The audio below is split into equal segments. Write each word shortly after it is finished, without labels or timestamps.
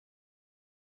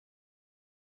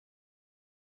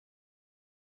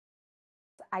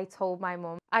I told my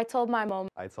mum. I told my mum.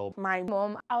 I told my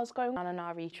mum I was going on an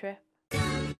RE trip.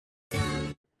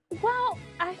 Well,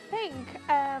 I think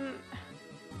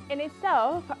in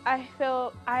itself, I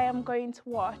feel I am going to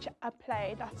watch a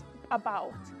play that's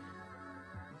about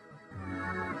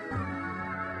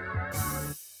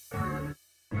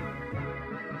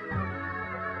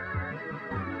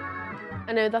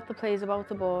I know that the play's about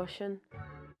abortion.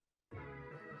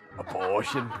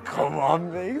 abortion. Come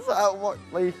on, mate. What,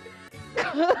 like?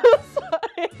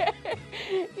 Sorry.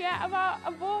 Yeah, about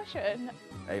abortion.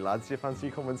 Hey lads, you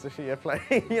fancy coming to see a play?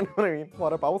 You know what I mean?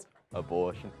 What about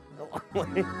abortion?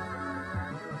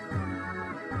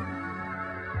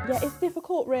 Yeah, it's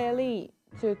difficult really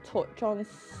to touch on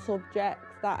subjects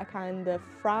that are kind of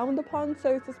frowned upon,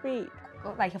 so to speak.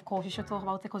 But like, of course you should talk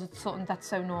about it because it's something that's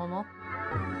so normal.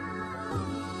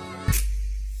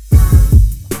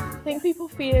 I think people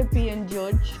fear being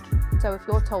judged. So if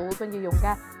you're told when you're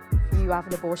younger, if you have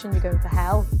an abortion, you're going to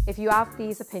hell. If you have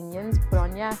these opinions put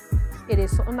on you, it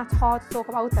is something that's hard to talk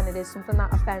about, and it is something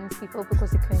that offends people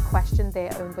because it can question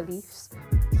their own beliefs.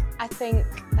 I think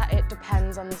that it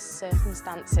depends on the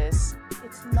circumstances.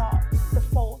 It's not the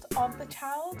fault of the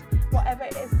child, whatever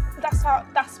it is.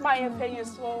 That's my opinion.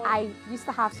 So I used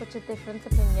to have such a different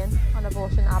opinion on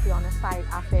abortion, I'll be honest.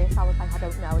 At first I was like, I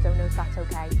don't know if that's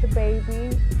okay. The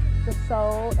baby, the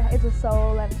soul, is a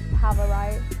soul and have a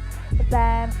right. But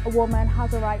then a woman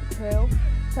has a right too.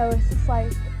 So it's just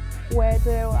like, where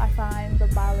do I find the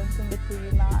balance in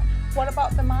between that? what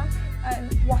about the man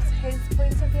and what's his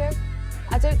point of view?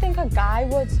 I don't think a guy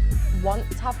would want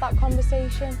to have that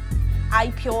conversation.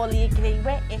 I purely agree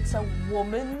with it's a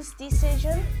woman's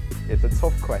decision. It's a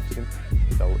tough question,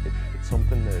 so it's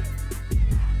something that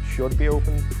should be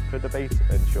open for debate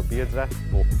and should be addressed,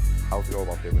 but how do you go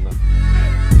about doing that?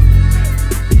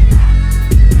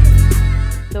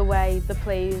 The way the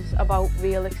play's about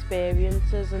real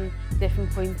experiences and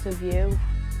different points of view,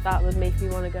 that would make me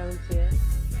want to go and see it.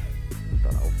 I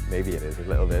don't know, maybe it is a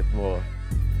little bit more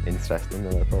interesting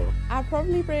than I thought. I'd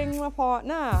probably bring my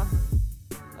partner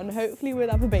and hopefully we'd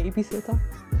have a babysitter.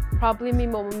 Probably me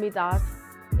mum and me dad,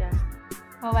 yeah.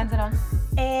 Well, when's it on?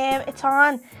 It's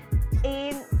on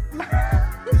in...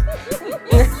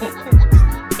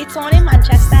 It's on in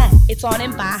Manchester, it's on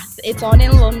in Bath, it's on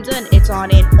in London, it's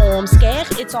on in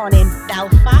Ormskirk, it's on in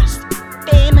Belfast,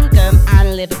 Birmingham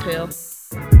and Liverpool.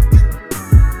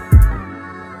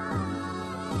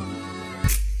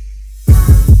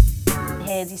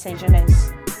 Her decision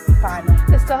is final.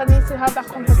 They still need to have that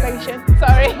conversation.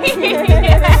 Sorry.